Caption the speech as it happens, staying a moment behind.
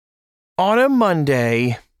On a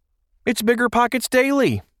Monday, it's Bigger Pockets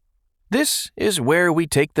Daily. This is where we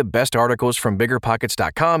take the best articles from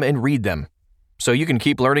biggerpockets.com and read them, so you can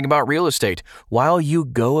keep learning about real estate while you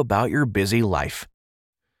go about your busy life.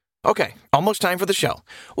 Okay, almost time for the show.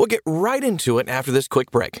 We'll get right into it after this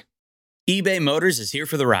quick break. eBay Motors is here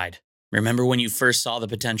for the ride. Remember when you first saw the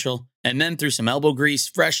potential? And then through some elbow grease,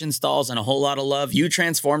 fresh installs, and a whole lot of love, you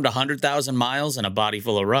transformed 100,000 miles and a body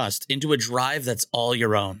full of rust into a drive that's all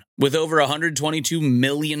your own. With over 122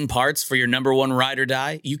 million parts for your number one ride or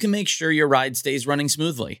die, you can make sure your ride stays running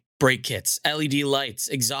smoothly. Brake kits, LED lights,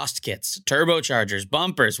 exhaust kits, turbochargers,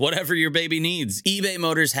 bumpers, whatever your baby needs, eBay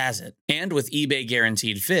Motors has it. And with eBay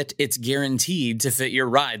Guaranteed Fit, it's guaranteed to fit your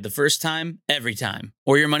ride the first time, every time,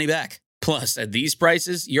 or your money back. Plus, at these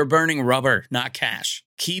prices, you're burning rubber, not cash.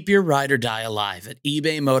 Keep your ride or die alive at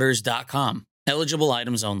ebaymotors.com. Eligible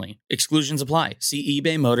items only. Exclusions apply. See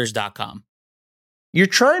ebaymotors.com. You're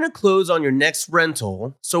trying to close on your next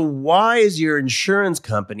rental, so why is your insurance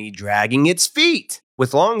company dragging its feet?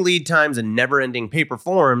 With long lead times and never-ending paper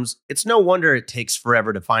forms, it's no wonder it takes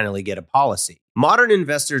forever to finally get a policy. Modern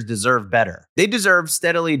investors deserve better. They deserve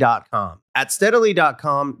Steadily.com. At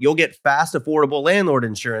Steadily.com, you'll get fast, affordable landlord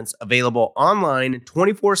insurance available online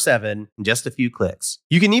 24/7 in just a few clicks.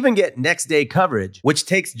 You can even get next-day coverage, which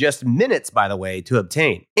takes just minutes, by the way, to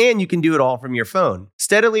obtain. And you can do it all from your phone.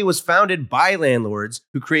 Steadily was founded by landlords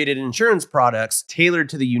who created insurance products tailored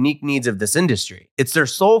to the unique needs of this industry. It's their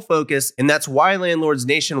sole focus, and that's why landlords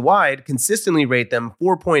nationwide consistently rate them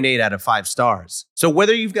 4.8 out of 5 stars. So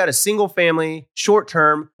whether you've got a single-family,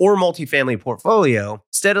 short-term, or multifamily portfolio,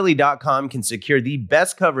 Steadily.com can secure the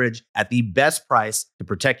best coverage at the best price to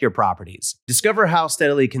protect your properties. Discover how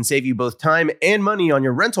Steadily can save you both time and money on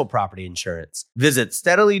your rental property insurance. Visit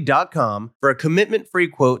Steadily.com for a commitment-free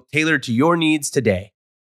quote tailored to your needs today.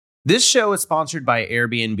 This show is sponsored by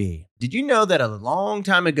Airbnb. Did you know that a long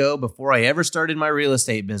time ago, before I ever started my real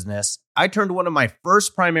estate business, I turned one of my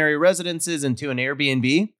first primary residences into an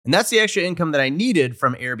Airbnb? And that's the extra income that I needed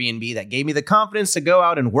from Airbnb that gave me the confidence to go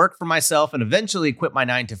out and work for myself and eventually quit my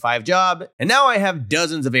 9-to-5 job. And now I have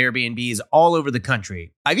dozens of Airbnbs all over the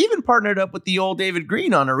country. I've even partnered up with the old David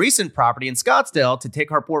Green on a recent property in Scottsdale to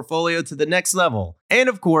take our portfolio to the next level. And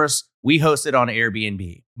of course, we host it on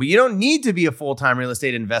Airbnb. But you don't need to be a full-time real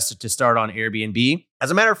estate investor to start on Airbnb. As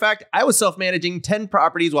a matter of fact, I was self-managing 10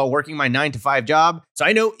 properties while working my 9-to-5 job, so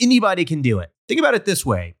I know anybody can do it. Think about it this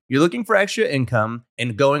way. You're looking for extra income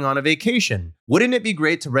and going on a vacation. Wouldn't it be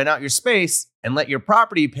great to rent out your space and let your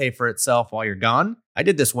property pay for itself while you're gone? I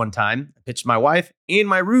did this one time. I pitched my wife and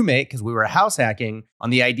my roommate, because we were house hacking, on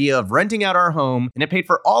the idea of renting out our home, and it paid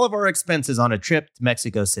for all of our expenses on a trip to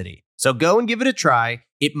Mexico City. So go and give it a try.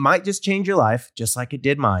 It might just change your life, just like it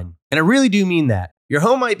did mine. And I really do mean that. Your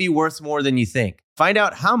home might be worth more than you think. Find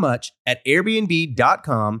out how much at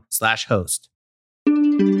airbnb.com/host.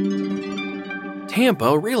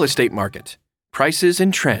 Tampa Real Estate Market. Prices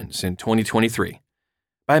and Trends in 2023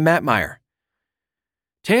 by Myre.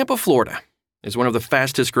 Tampa, Florida is one of the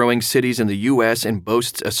fastest growing cities in the U.S. and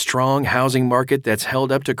boasts a strong housing market that's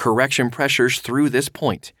held up to correction pressures through this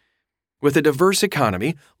point. With a diverse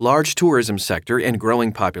economy, large tourism sector, and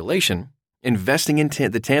growing population, investing in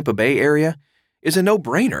the Tampa Bay area is a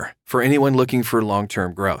no-brainer for anyone looking for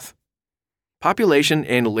long-term growth. Population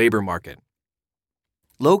and labor market.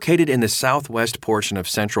 Located in the southwest portion of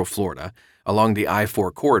Central Florida, along the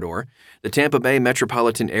I-4 corridor, the Tampa Bay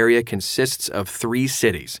metropolitan area consists of 3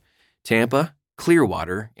 cities: Tampa,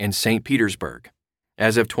 Clearwater, and St. Petersburg.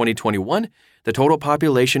 As of 2021, the total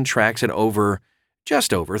population tracks at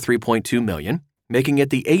just over 3.2 million, making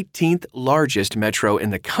it the 18th largest metro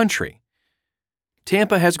in the country.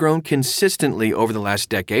 Tampa has grown consistently over the last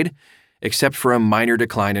decade, except for a minor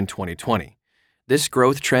decline in 2020. This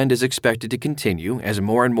growth trend is expected to continue as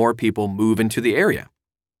more and more people move into the area.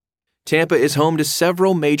 Tampa is home to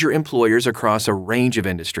several major employers across a range of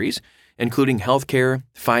industries, including healthcare,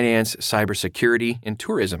 finance, cybersecurity, and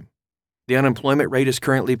tourism. The unemployment rate is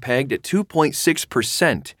currently pegged at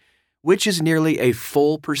 2.6%, which is nearly a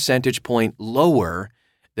full percentage point lower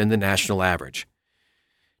than the national average.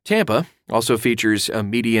 Tampa also features a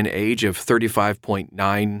median age of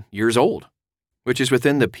 35.9 years old, which is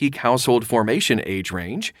within the peak household formation age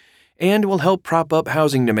range and will help prop up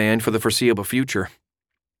housing demand for the foreseeable future.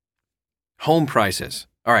 Home prices.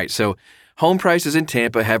 All right, so home prices in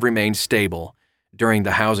Tampa have remained stable during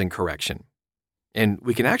the housing correction. And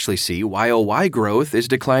we can actually see YOY growth is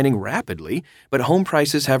declining rapidly, but home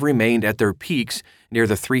prices have remained at their peaks near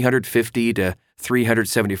the $350,000 to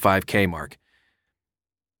 $375,000 mark.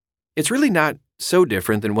 It's really not so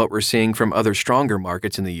different than what we're seeing from other stronger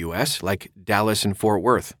markets in the U.S., like Dallas and Fort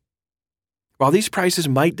Worth. While these prices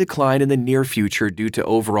might decline in the near future due to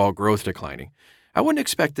overall growth declining, I wouldn't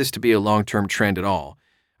expect this to be a long-term trend at all.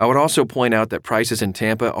 I would also point out that prices in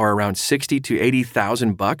Tampa are around $60,000 to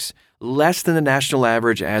 $80,000, less than the national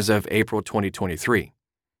average as of April 2023.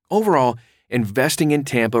 Overall, investing in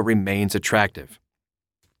Tampa remains attractive.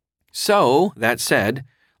 So, that said,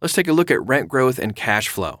 let's take a look at rent growth and cash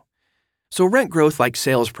flow. So rent growth, like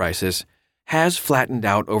sales prices, has flattened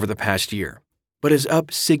out over the past year, but is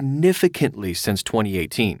up significantly since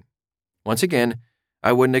 2018. Once again,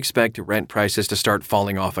 I wouldn't expect rent prices to start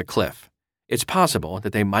falling off a cliff. It's possible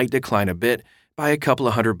that they might decline a bit by a couple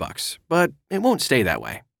of $100, but it won't stay that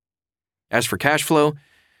way. As for cash flow,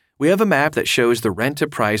 we have a map that shows the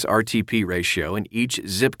rent-to-price RTP ratio in each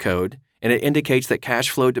zip code, and it indicates that cash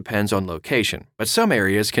flow depends on location, but some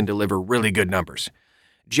areas can deliver really good numbers.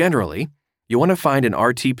 Generally, you want to find an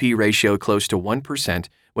RTP ratio close to 1%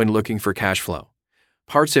 when looking for cash flow.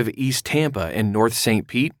 Parts of East Tampa and North St.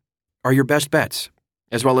 Pete are your best bets,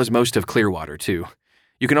 as well as most of Clearwater, too.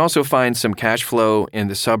 You can also find some cash flow in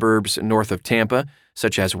the suburbs north of Tampa,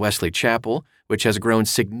 such as Wesley Chapel, which has grown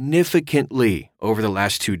significantly over the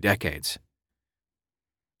last 2 decades.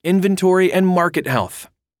 Inventory and market health.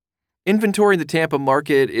 Inventory in the Tampa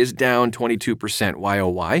market is down 22%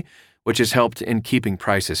 YOY, which has helped in keeping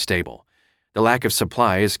prices stable. The lack of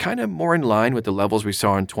supply is kind of more in line with the levels we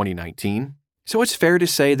saw in 2019, so it's fair to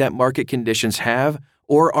say that market conditions have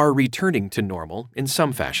or are returning to normal in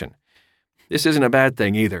some fashion. This isn't a bad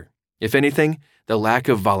thing either. If anything, the lack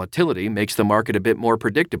of volatility makes the market a bit more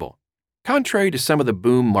predictable, contrary to some of the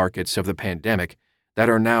boom markets of the pandemic that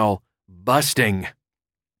are now busting.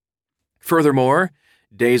 Furthermore,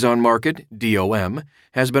 days on market, DOM,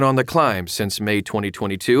 has been on the climb since May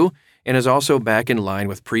 2022 and is also back in line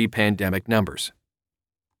with pre-pandemic numbers.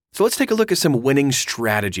 So let's take a look at some winning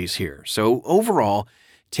strategies here. So overall,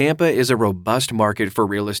 Tampa is a robust market for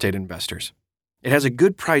real estate investors. It has a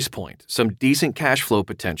good price point, some decent cash flow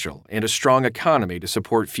potential, and a strong economy to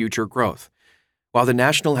support future growth. While the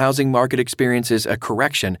national housing market experiences a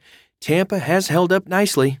correction, Tampa has held up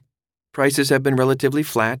nicely. Prices have been relatively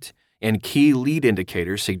flat, and key lead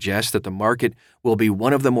indicators suggest that the market will be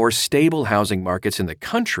one of the more stable housing markets in the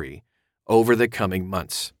country over the coming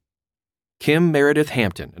months. Kim Meredith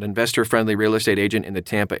Hampton, an investor-friendly real estate agent in the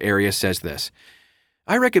Tampa area, says this: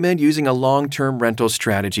 I recommend using a long-term rental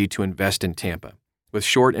strategy to invest in Tampa, with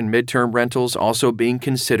short and mid-term rentals also being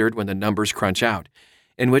considered when the numbers crunch out,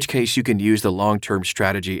 in which case you can use the long-term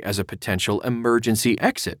strategy as a potential emergency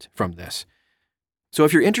exit from this. So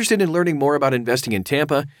if you're interested in learning more about investing in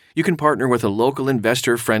Tampa, you can partner with a local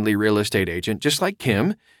investor-friendly real estate agent just like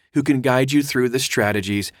Kim, who can guide you through the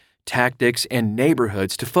strategies, tactics, and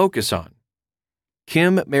neighborhoods to focus on.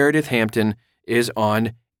 Kim Meredith Hampton is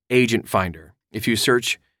on Agent Finder. If you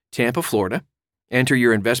search Tampa, Florida, enter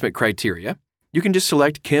your investment criteria, you can just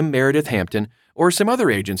select Kim Meredith Hampton or some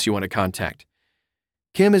other agents you want to contact.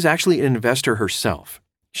 Kim is actually an investor herself.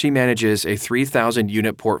 She manages a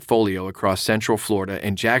 3,000-unit portfolio across Central Florida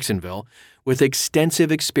and Jacksonville with extensive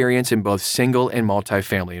experience in both single and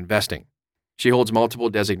multifamily investing. She holds multiple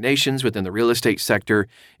designations within the real estate sector,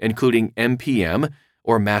 including MPM,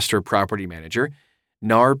 or Master Property Manager,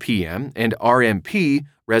 NAR PM, and RMP,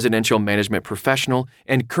 Residential Management Professional,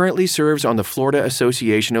 and currently serves on the Florida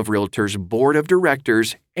Association of Realtors Board of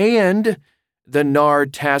Directors and the NAR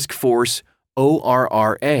Task Force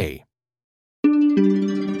ORRA.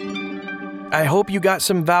 I hope you got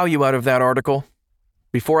some value out of that article.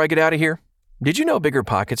 Before I get out of here, did you know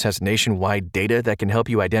BiggerPockets has nationwide data that can help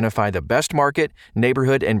you identify the best market,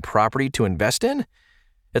 neighborhood, and property to invest in?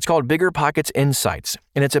 It's called BiggerPockets Insights,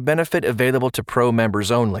 and it's a benefit available to pro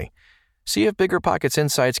members only. See if BiggerPockets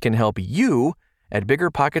Insights can help you at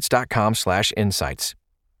biggerpockets.com/insights.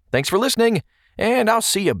 Thanks for listening, and I'll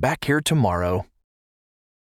see you back here tomorrow.